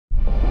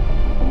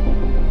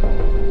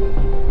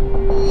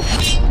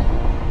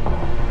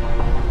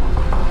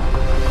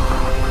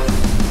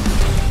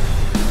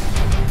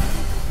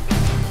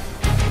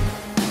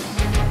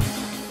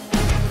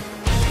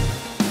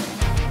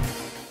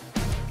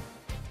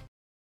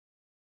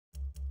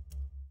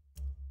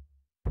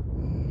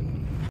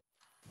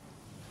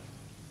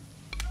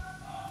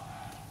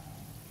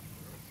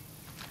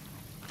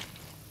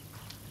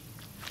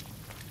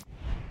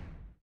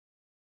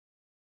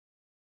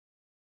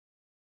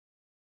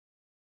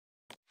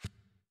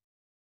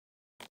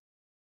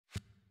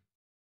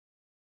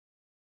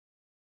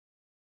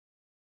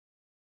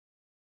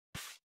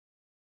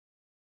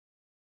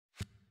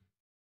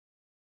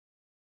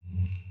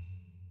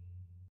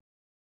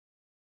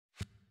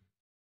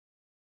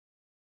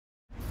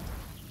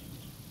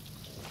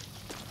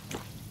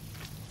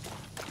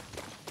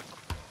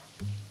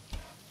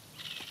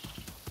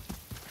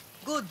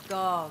Good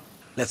dog.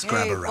 Let's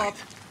grab a ride. Pup.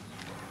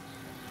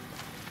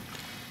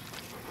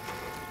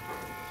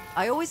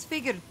 I always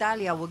figured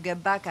Talia would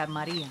get back at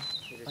Maria,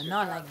 but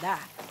not like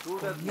that.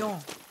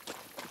 Coño.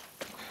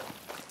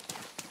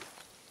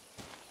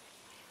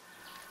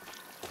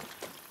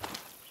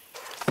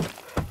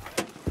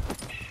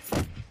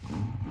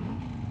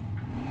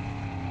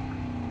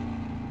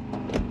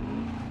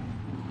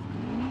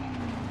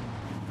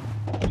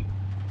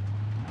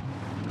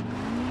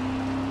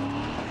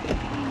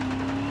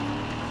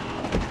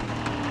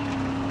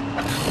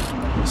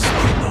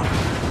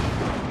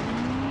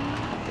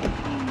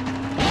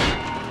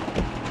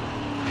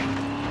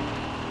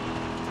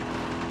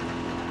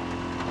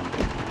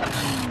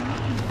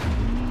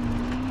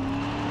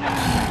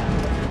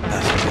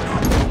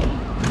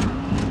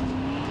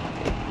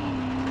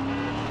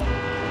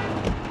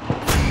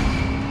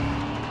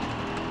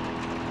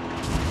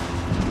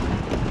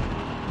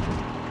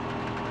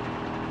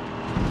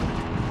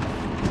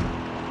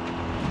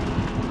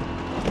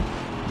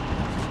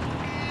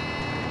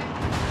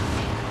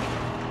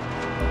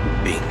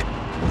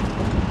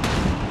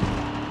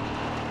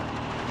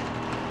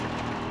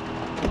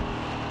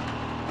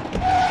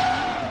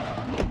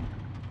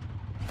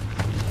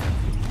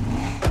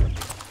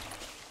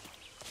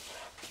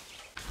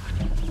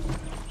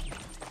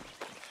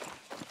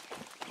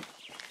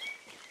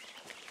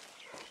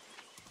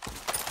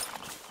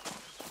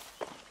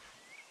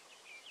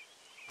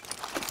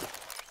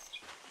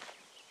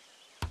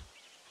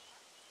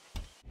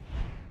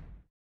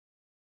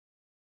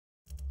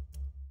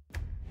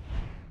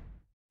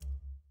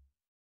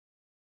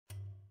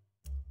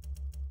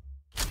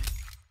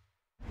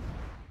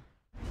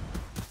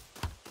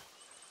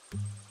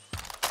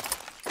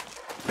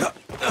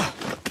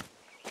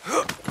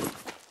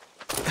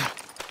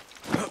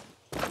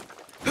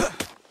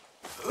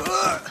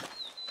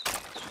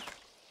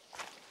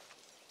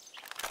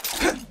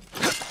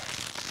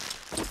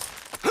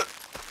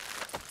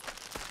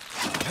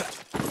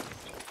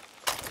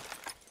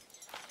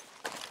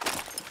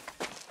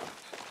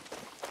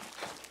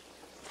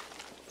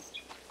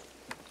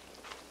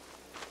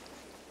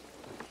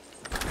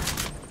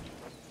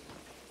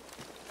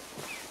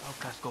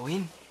 Go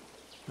in,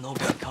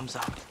 nobody comes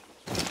out.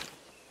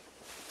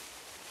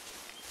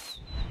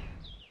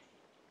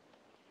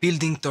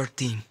 Building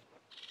 13.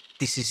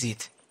 This is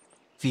it.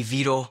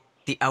 Viviro,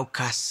 the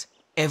outcasts,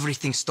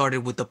 everything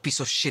started with a piece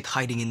of shit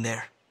hiding in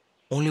there.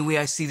 Only way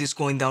I see this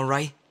going down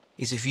right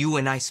is if you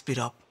and I split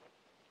up.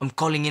 I'm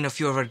calling in a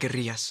few of our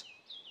guerrillas.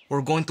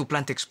 We're going to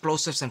plant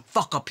explosives and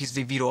fuck up his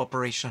Viviro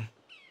operation.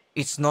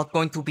 It's not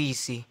going to be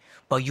easy,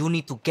 but you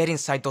need to get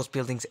inside those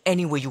buildings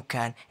any way you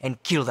can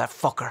and kill that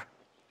fucker.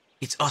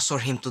 It's us or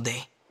him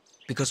today,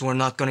 because we're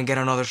not gonna get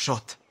another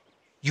shot.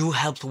 You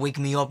helped wake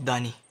me up,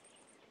 Dani.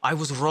 I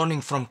was running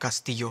from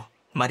Castillo,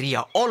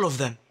 Maria, all of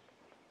them.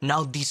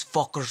 Now these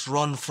fuckers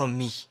run from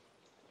me.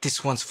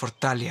 This one's for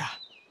Talia.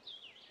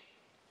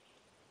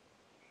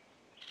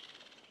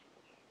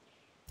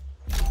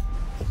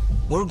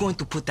 We're going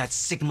to put that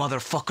sick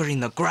motherfucker in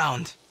the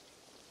ground.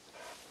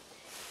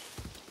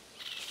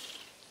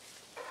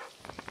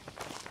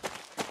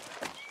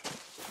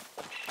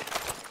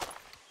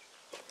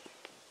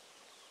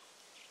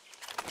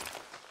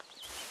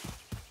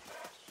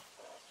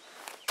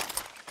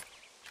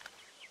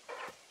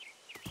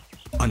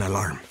 An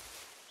alarm.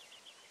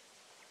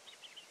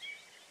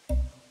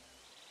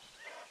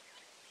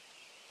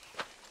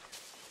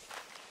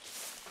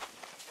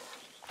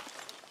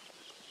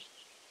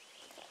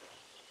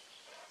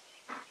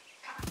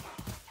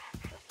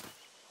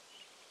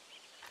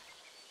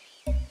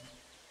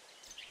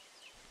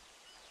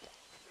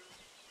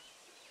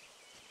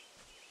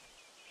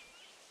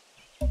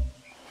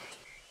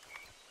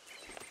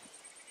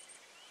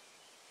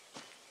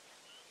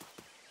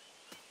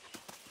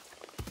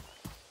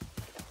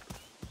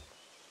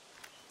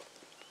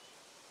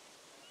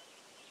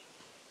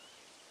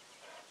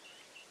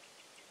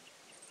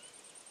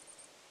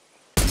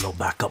 No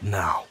backup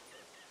now.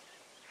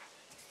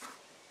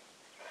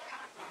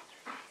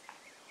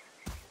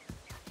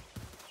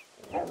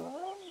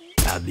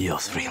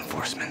 Adios,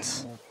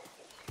 reinforcements.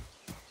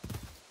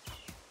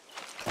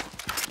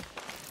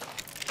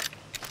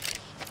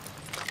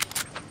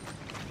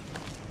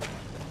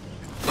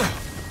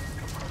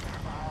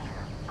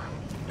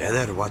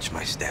 Better watch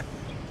my step.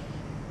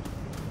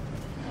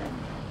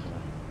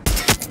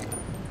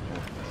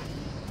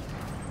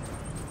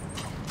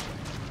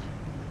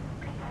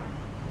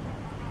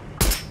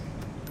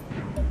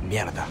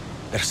 Mierda,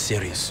 they're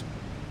serious.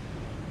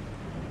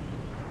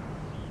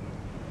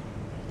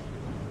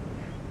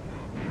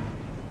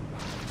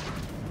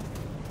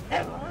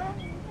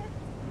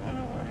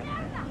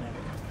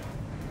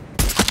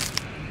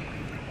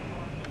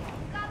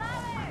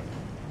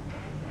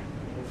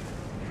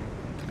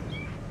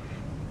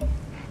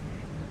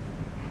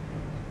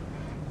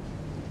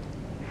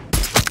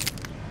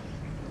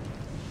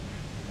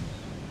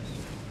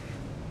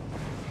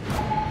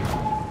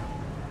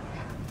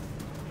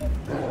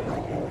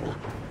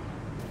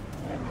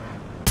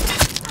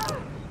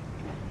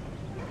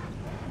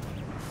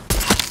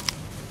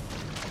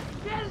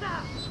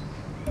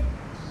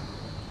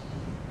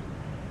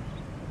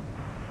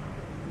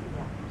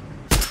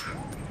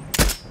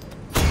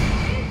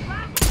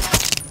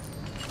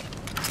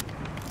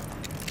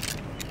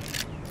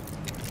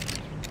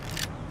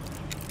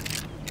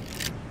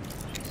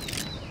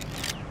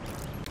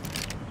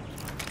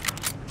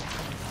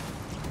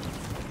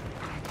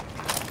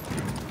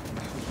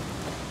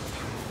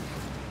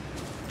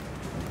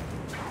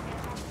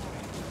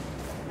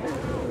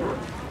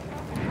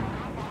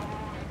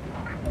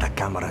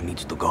 camera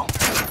needs to go.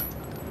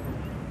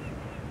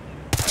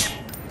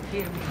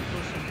 Hear me,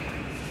 Oluso.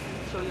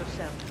 Show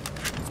yourself.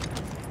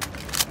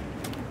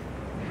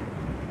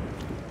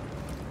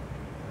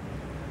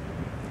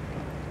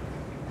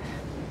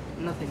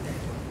 Nothing there.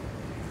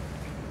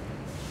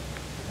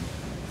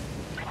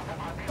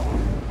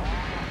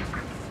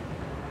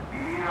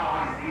 Hero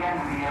is the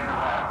enemy of the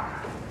world.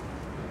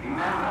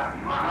 Remember,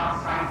 you are not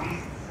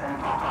scientists and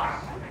doctors.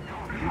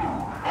 You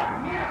are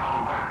miracle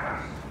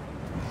workers.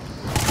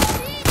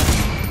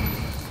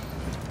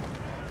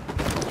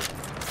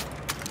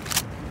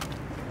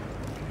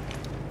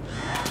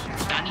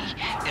 Dani,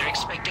 they're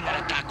expecting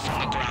an attack from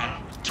the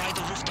ground. Try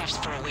the rooftops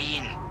for a way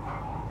in.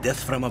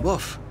 Death from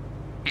above.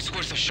 It's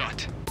worth a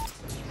shot.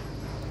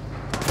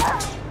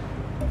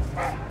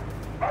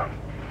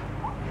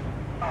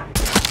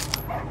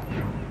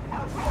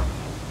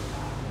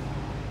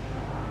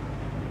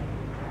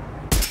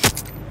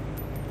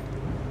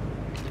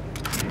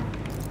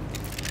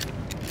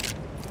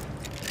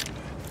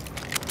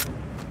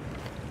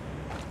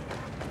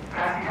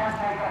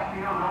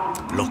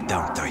 Lock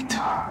down tight.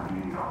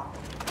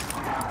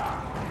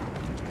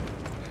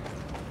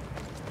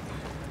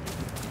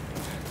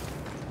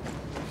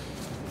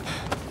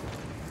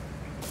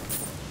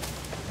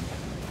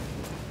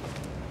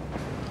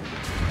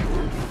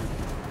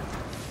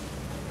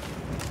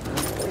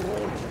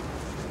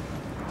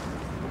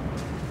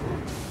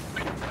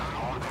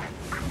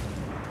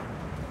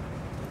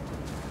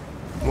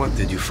 What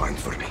did you find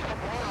for me?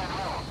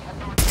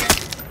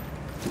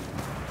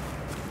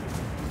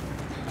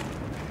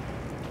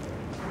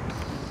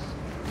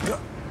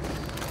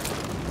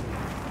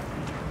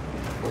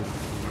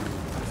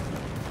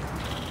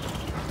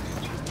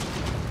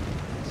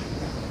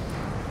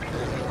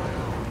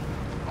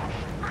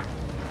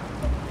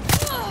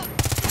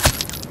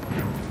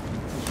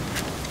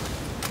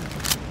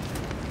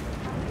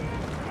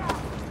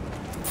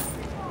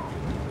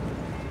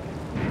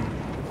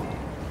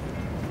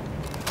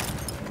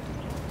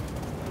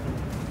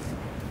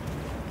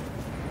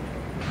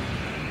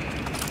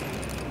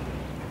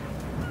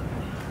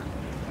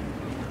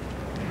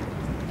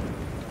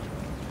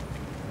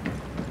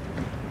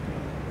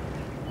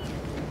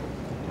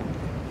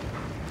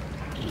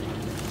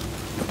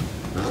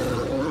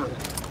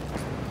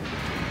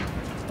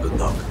 Good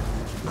luck.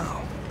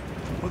 Now,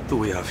 what do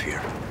we have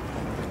here?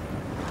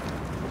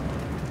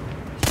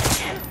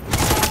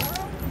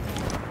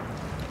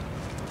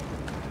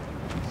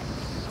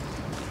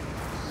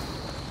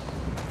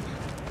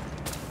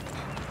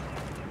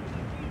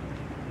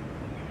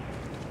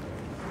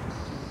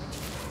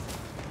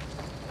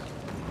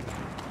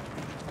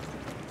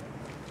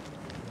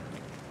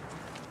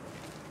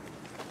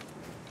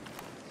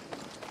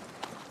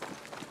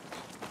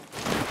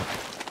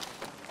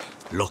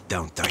 Lock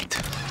down tight.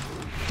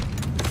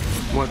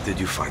 What did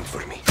you find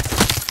for me?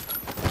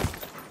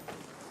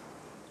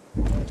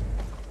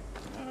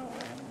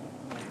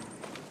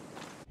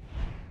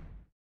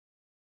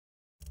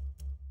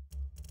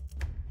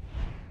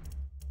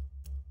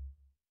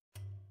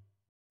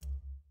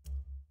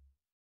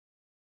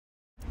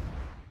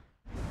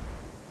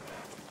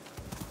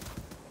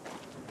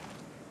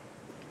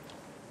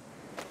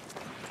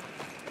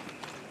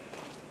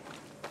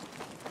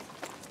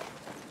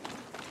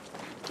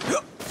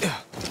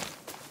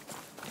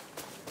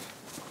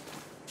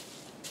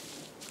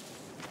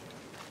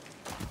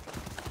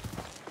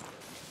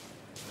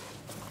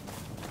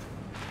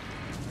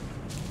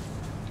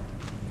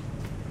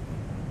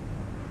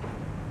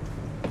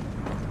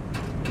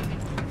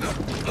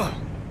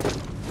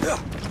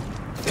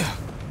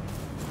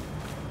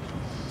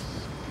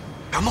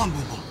 Come on,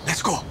 Boo Boo.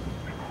 Let's go.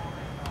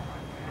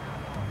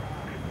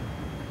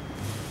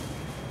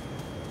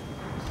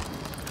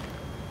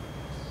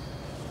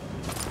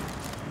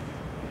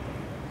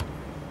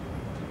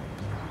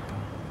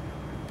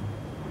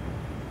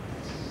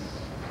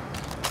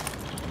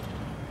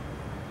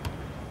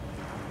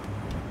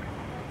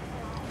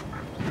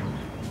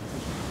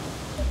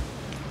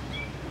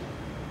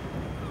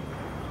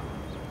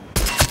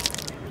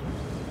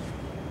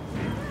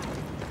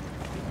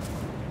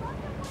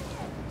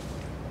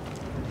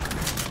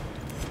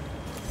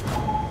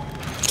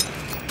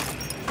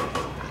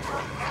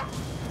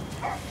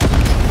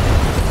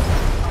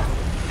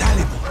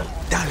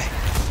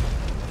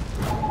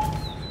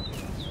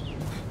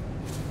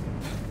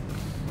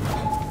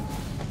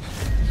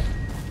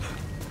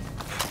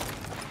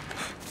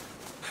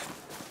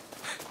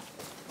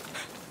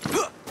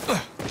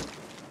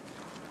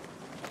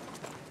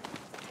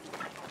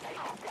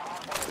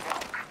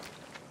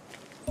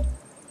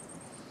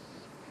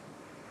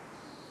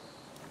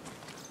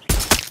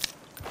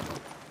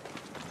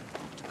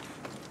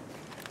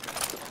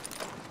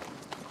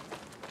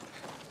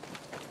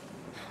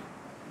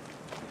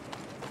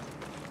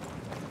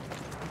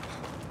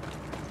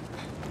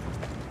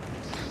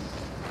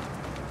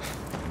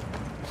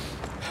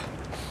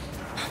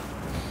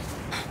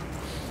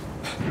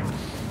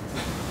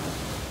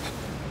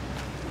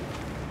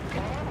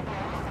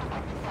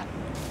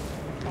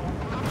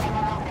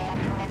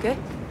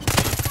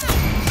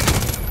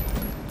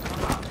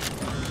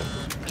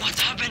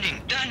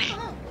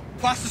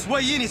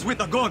 way in is with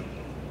a gun.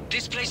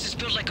 This place is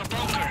built like a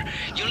bunker.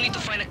 You'll need to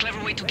find a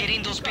clever way to get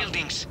in those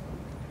buildings.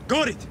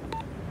 Got it!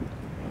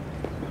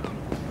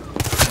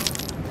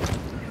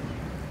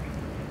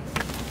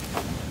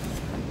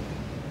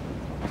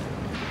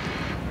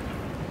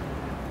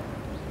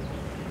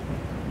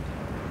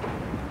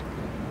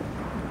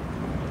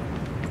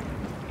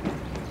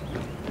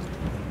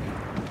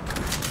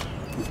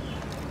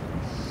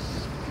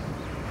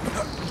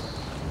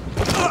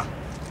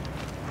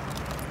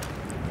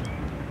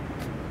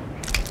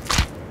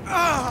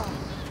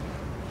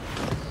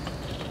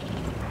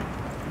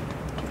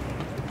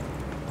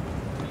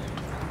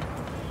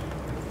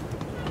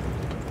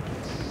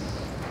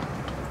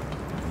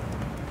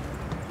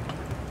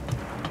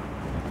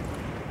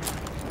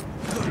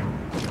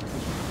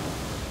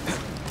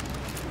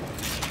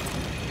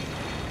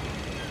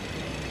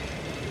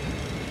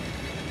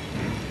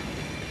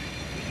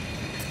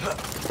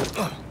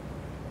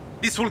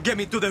 This will get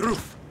me to the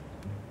roof.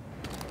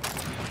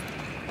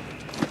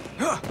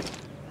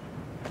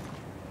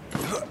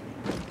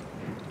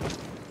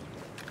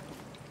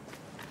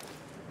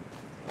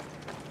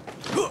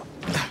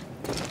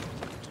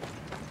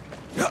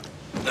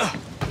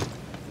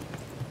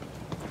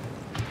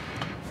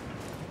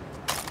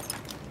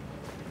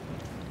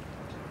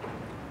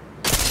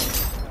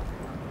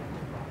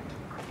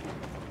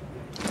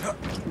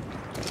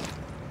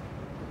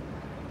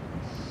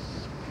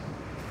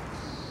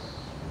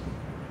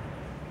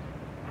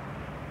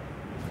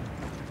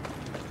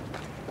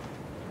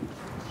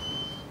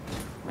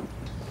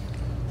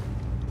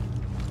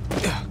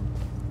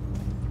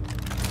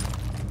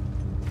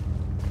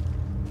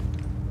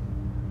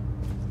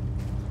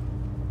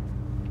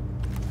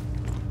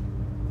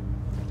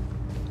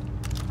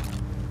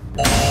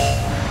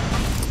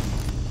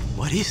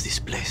 What is this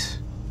place?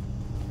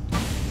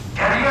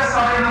 Guerrillas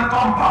are in the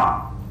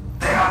compound.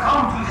 They have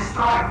come to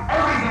destroy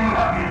everything we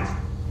have built.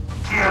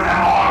 Kill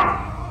them all.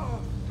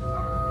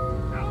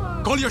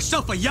 Call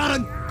yourself a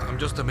Yaran? I'm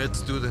just a med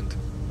student.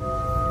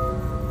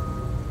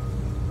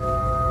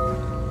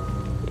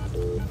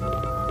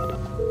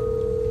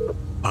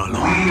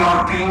 We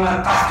are being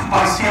attacked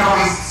by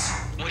terrorists.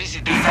 What is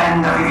it?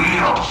 Defend the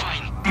reveal.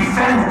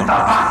 Defend the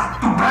path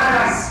to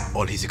paradise.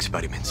 All his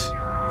experiments.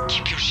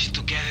 Keep your shit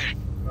together.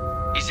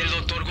 Is El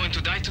Doctor going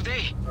to die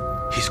today?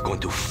 He's going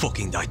to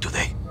fucking die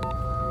today.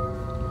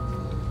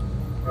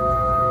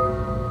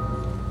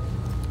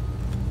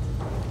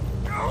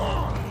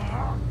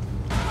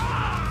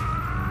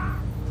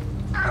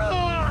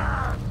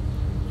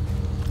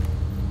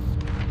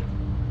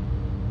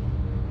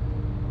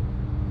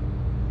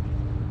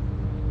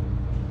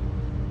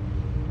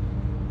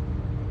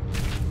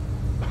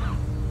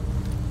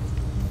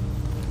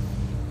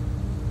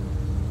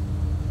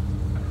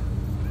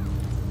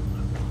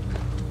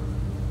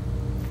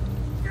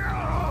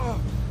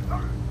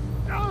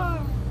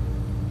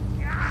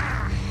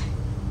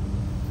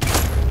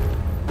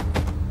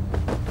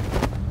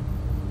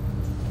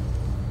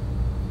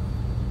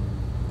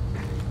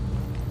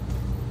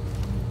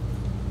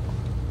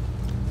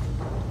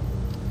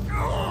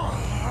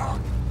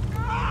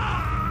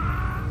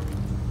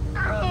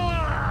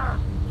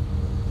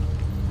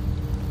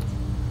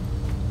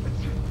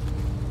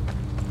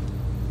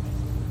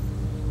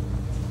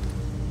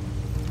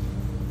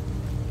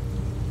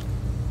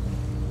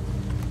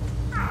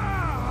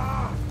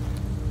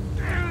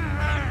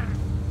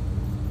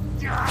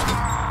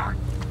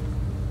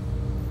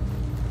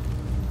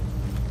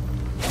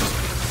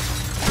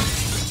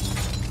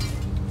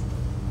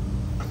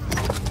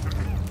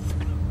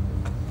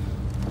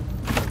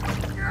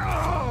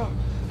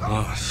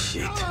 Oh,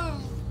 shit.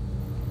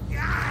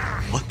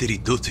 What did he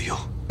do to you?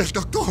 El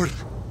Doctor!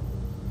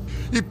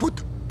 He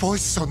put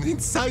poison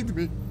inside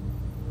me.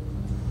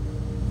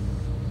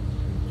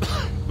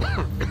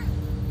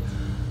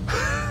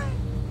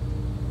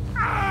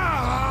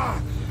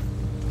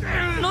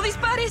 No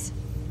dispares!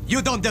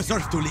 You don't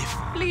deserve to live.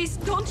 Please,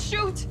 don't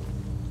shoot!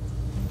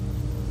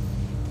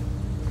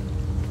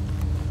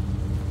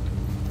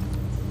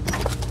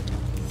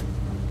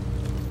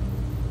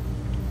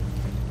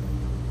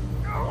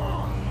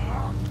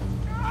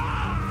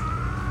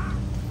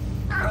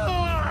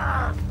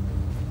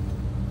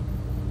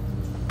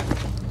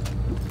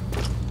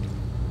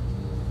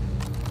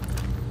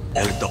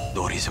 El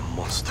Doctor is a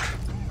monster.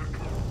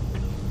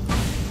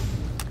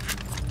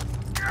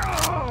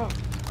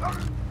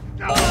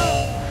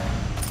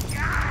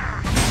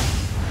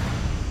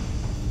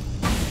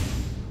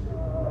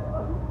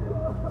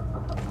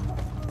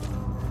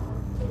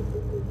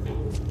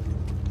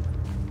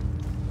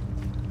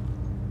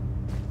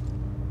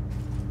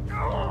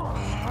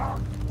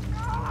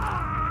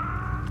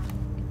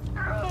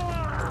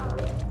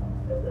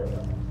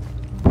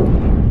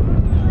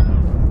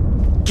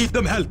 Give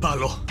them hell,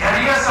 Paolo.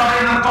 Guerrillas are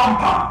in the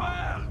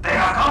compound. They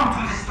have come to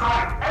destroy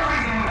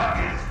everything we have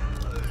built.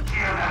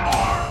 Kill them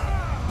all.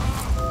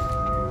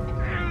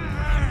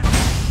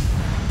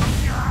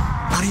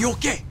 Are you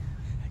okay?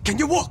 Can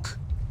you walk?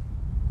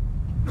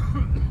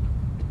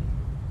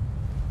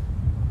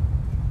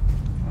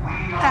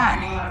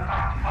 Dani,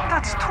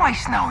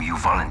 Twice now you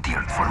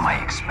volunteered for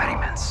my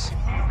experiments.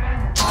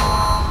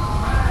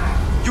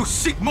 You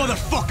sick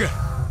motherfucker!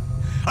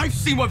 I've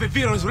seen what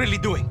Viviro's really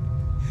doing.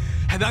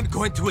 And I'm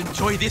going to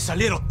enjoy this a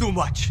little too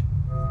much.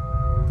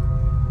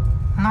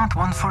 Not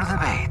one for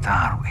debate,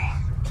 are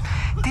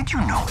we? Did you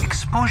know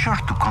exposure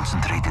to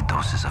concentrated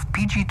doses of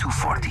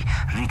PG-240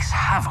 wreaks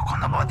havoc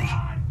on the body?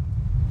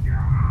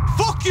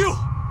 Fuck you!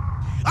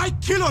 I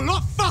kill a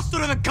lot faster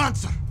than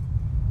cancer!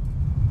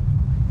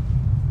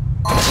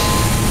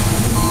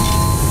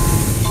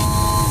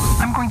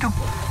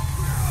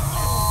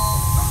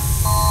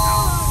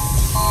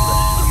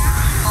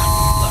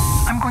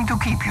 I'm going to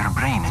keep your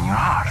brain and your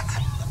heart.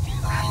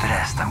 The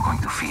rest I'm going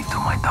to feed to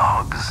my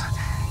dogs.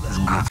 It's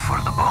good for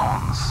the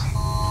bones.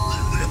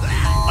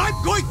 I'm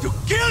going to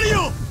kill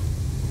you!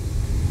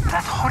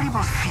 That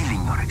horrible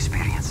feeling you're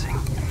experiencing,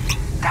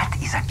 that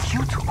is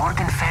acute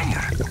organ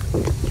failure.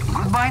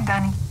 Goodbye,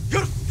 Danny.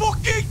 You're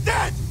fucking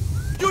dead!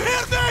 You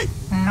hear me?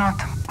 Not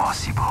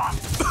possible.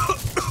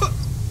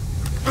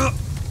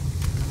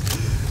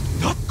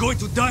 Not going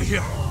to die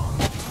here.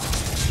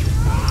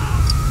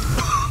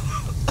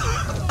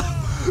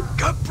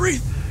 Can't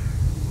breathe.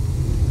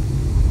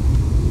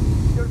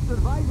 Your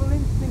survival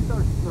instincts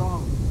are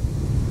strong,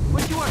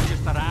 but you are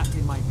just a rat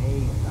in my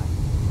maze.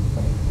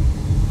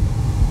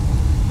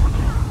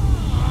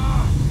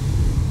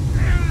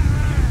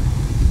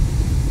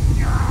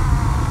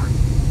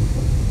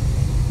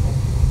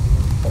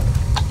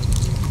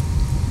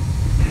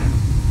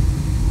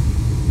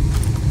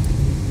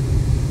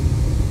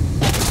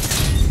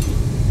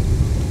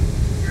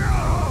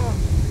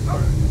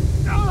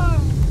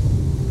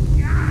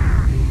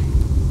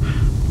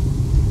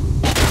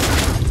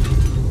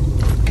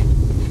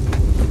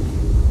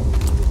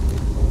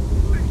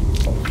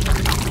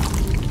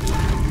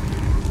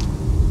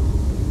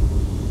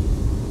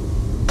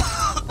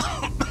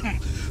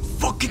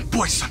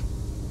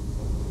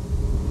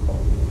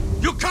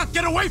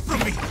 Get away from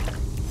me!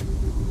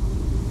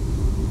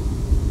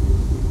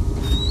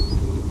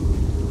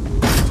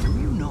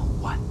 You know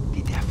what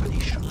the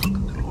definition of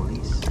control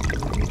is?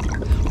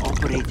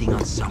 Operating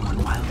on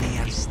someone while they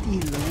are still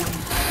awake.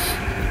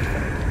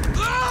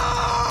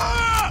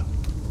 Ah!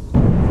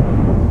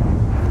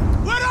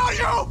 Where are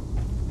you?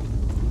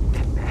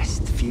 The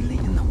best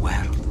feeling in the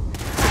world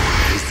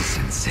is the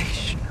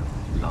sensation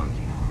of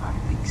longing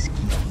hunting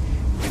skin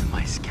in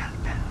my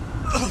scalpel.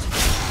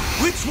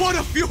 Which one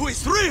of you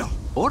is real?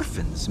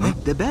 Orphans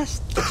make the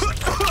best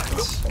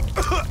pets.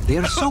 They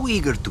are so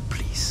eager to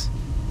please,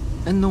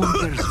 and no one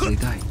cares if they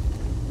die.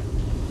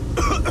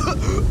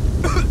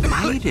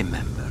 I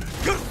remember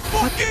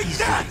what it is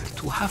like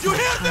to have my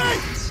hand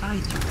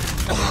inside you.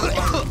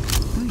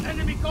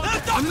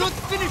 I'm not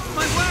finished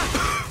my work!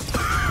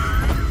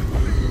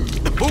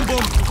 Boom,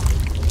 boom!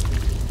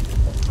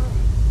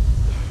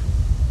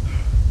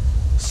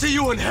 See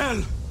you in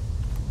hell!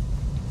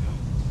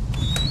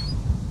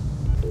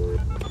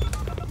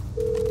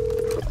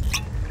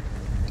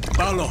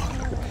 Paolo,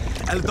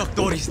 El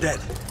Doctor is dead.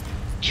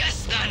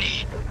 Yes,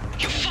 Dani!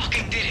 You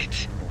fucking did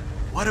it!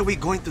 What are we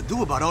going to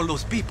do about all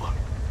those people?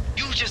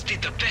 You just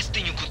did the best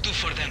thing you could do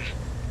for them.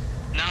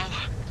 Now,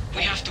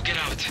 we have to get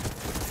out.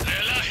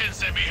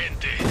 Relájense, mi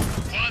gente.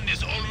 Juan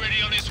is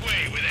already on his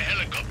way with a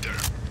helicopter.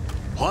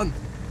 Juan?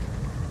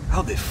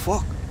 How the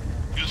fuck?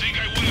 You think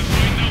I wouldn't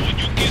find out what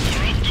you kids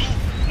were up to?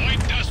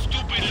 Wipe that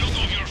stupid look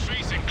off your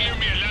face and clear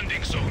me a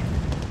landing zone.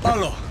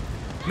 Paolo,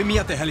 meet me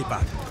at the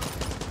helipad.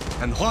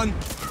 And Juan,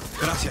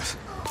 gracias.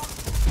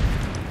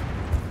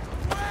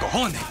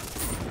 Cojones!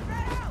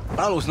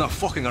 Paolo's not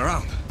fucking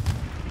around.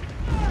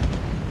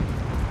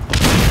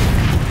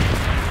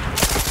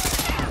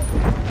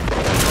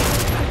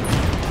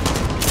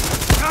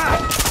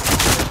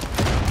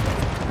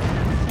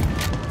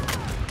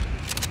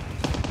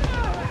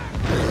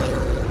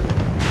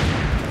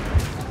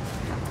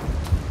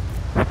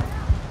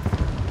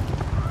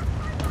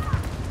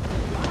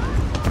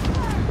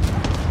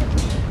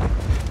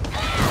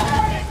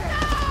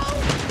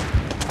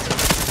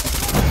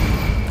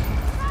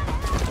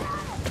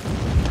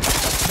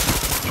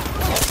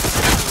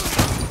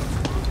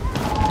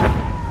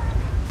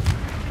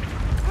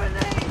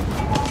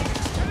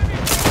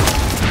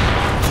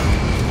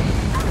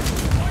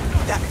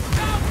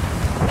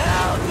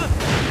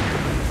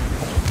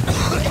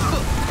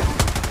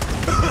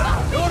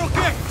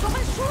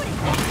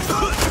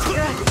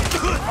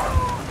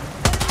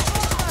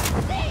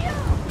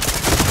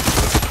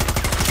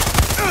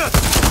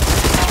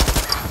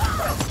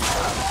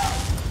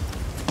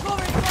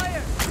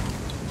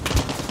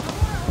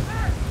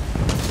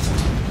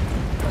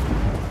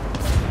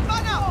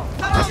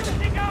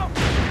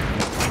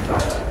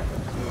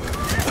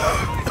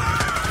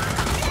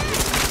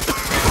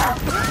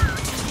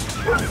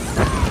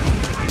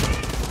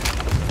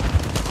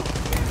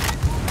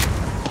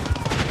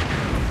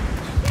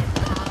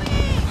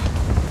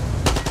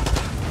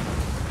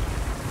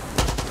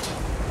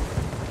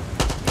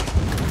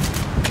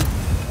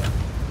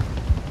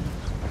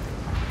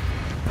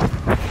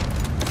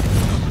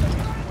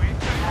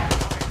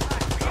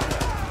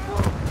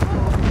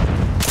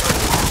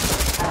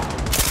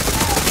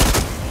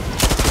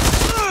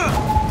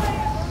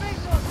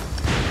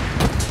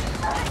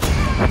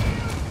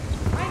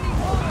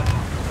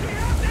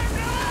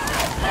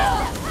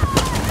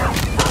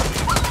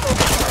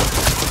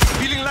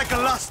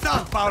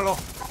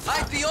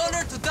 the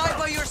honor to die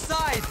by your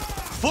side.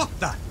 Fuck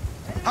that!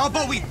 How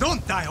about we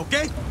don't die,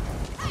 okay?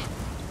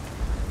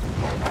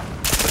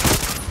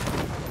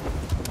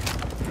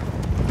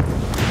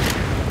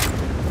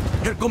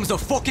 Here comes the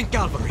fucking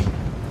cavalry.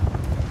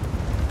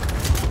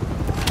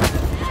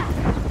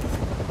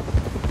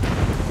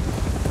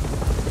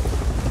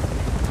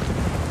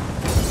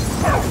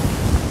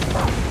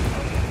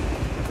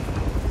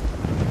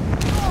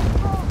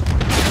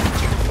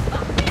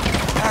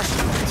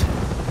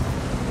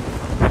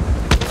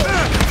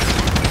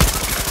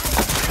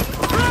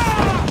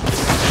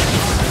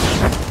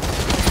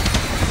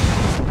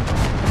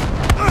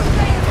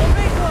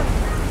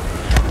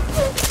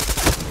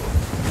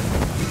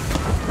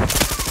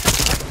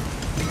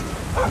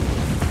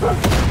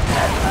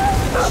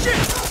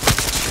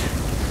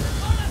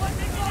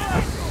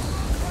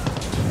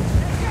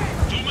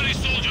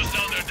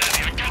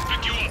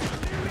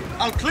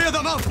 I'll clear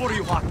them out for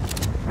you, Juan.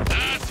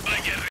 That's my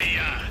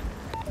guerrilla.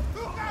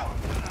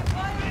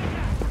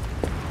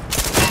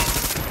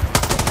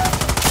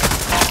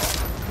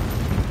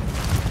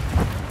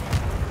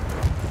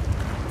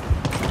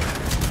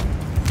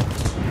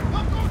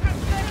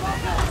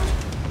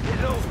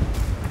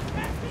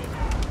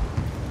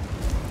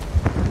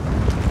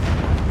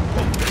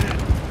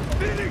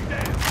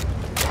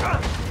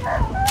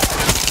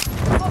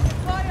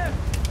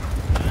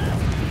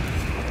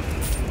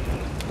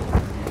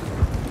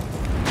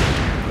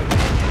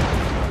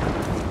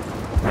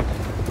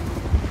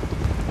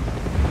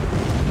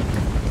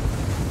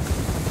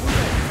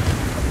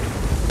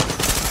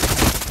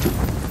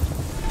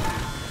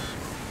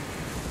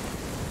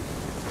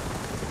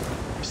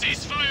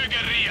 Ceasefire,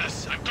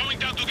 guerrillas. I'm coming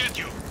down to get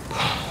you.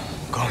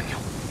 Coño.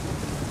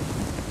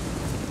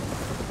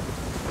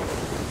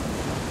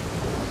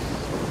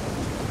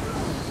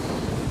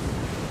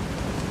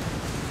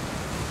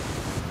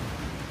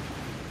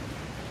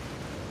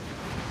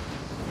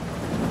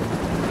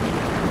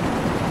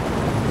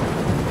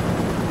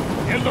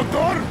 El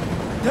doctor?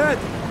 Dead!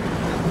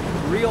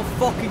 Real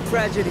fucking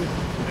tragedy.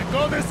 The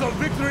goddess of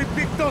victory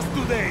picked us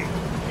today.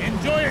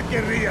 Enjoy it,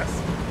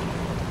 guerrillas.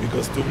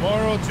 Because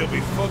tomorrow you'll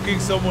be fucking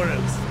somewhere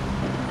else.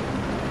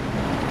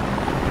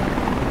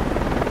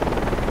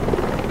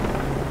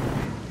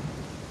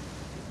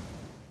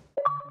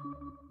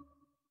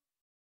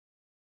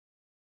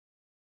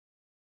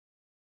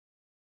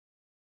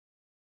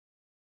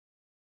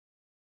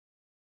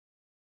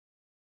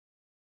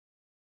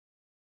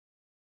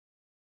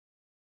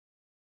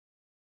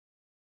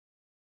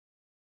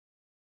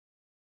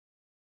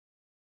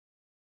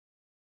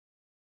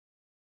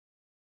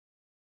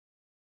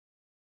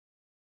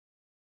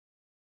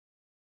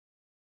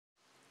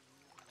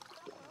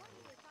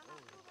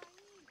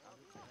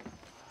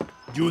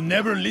 You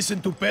never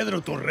listen to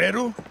Pedro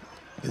Torrero?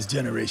 This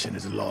generation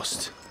is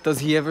lost. Does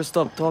he ever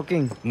stop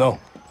talking? No.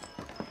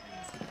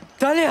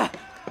 Talia!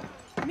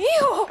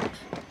 Mijo!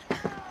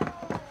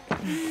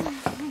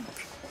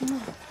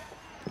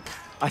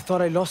 I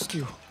thought I lost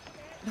you.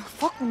 No,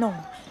 fuck no.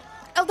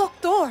 El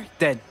doctor!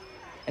 Dead.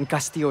 And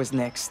Castillo is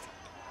next.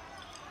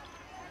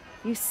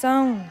 You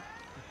sound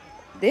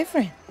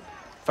different.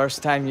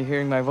 First time you're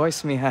hearing my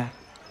voice, mija.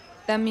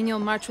 That mean you'll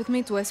march with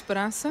me to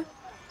Esperanza?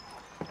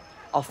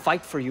 I'll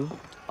fight for you.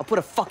 I'll put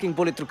a fucking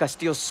bullet through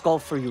Castillo's skull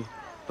for you.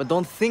 But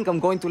don't think I'm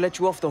going to let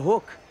you off the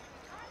hook.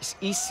 It's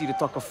easy to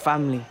talk of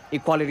family,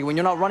 equality when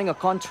you're not running a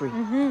country.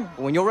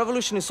 But when your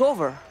revolution is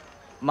over,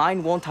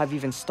 mine won't have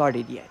even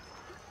started yet.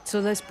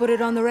 So let's put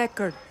it on the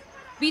record.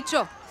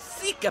 Bicho!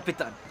 Sí,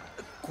 Capitán.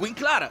 Queen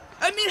Clara.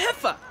 I mean,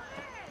 Jefa.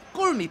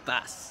 Call me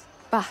Paz.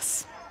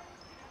 Paz.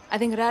 I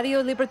think Radio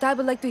Libertad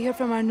would like to hear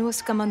from our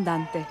newest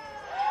comandante.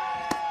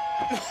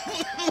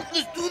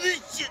 Let's do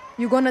this shit.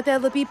 You gonna tell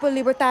the people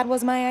Libertad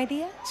was my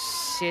idea?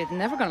 Shit,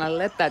 never gonna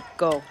let that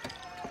go.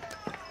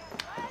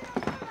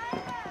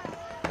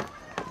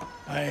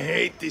 I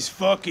hate this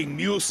fucking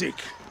music.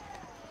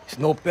 It's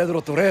no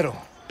Pedro Torrero.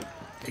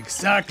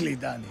 Exactly,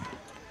 Dani.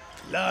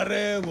 La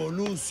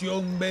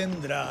revolución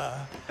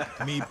vendrá.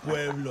 Mi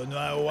pueblo no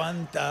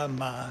aguanta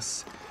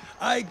más.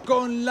 Ay,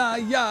 con la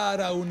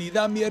Yara,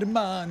 unida mi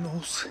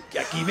hermanos, que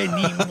aquí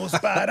venimos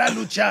para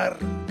luchar.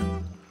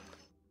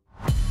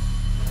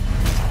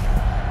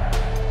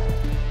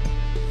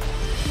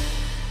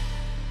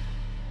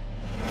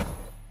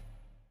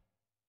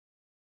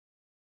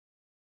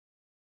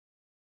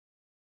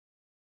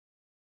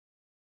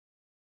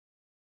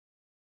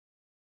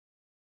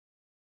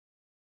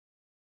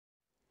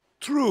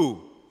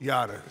 True,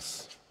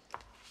 Yaras.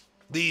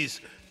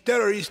 These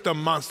terrorist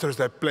monsters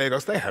that plague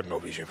us, they have no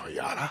vision for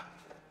Yara.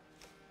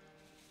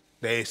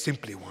 They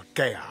simply want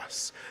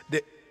chaos.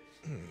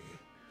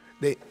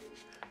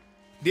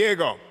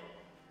 Diego.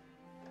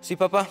 Sí,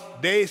 papá.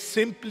 They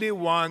simply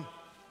want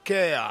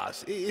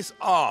chaos. It's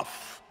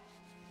off.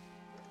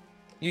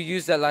 You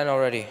used that line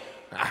already.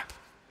 Ah.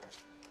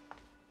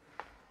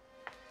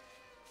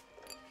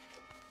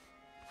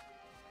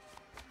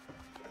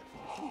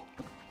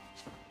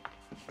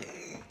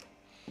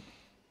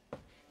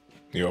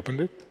 You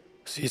opened it?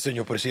 Sí,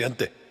 señor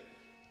presidente.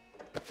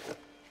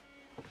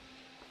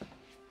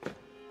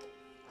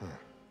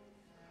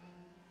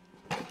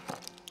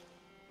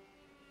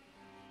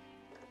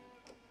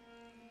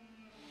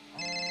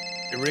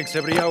 rings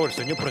every hour,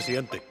 señor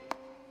Presidente.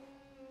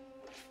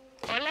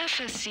 Hola,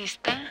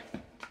 fascista.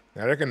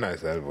 I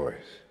recognize that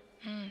voice.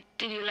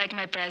 Did you like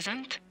my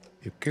present?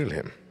 You killed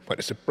him. What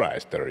a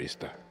surprise,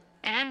 terrorista.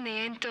 And the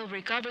intel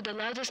recovered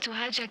allowed us to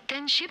hijack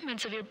 10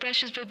 shipments of your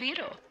precious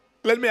Viviro.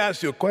 Let me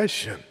ask you a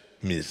question,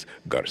 Miss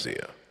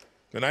Garcia.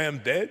 When I am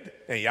dead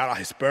and Yara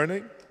is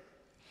burning,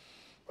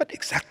 what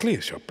exactly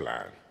is your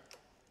plan?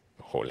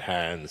 Hold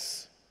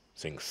hands,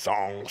 sing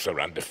songs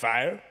around the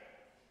fire?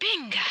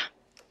 Pinga!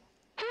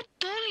 Who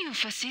told you,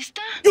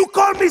 fascista? You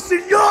call me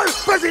Señor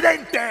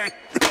Presidente!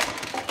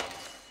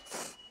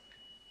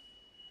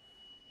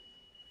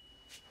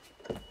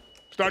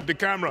 Start the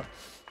camera.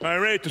 I'm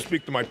ready to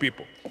speak to my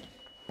people.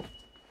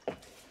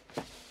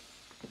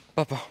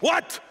 Papa.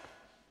 What?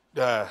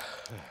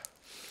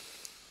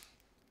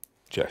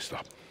 Just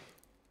stop.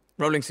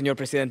 Rolling, Señor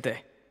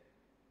Presidente.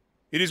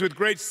 It is with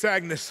great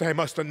sadness I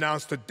must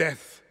announce the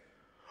death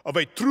of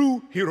a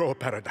true hero of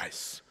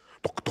paradise,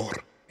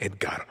 Dr.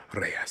 Edgar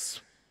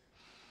Reyes.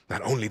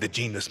 Not only the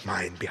genius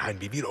mind behind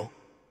Viviro,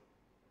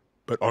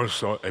 but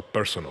also a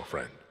personal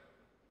friend.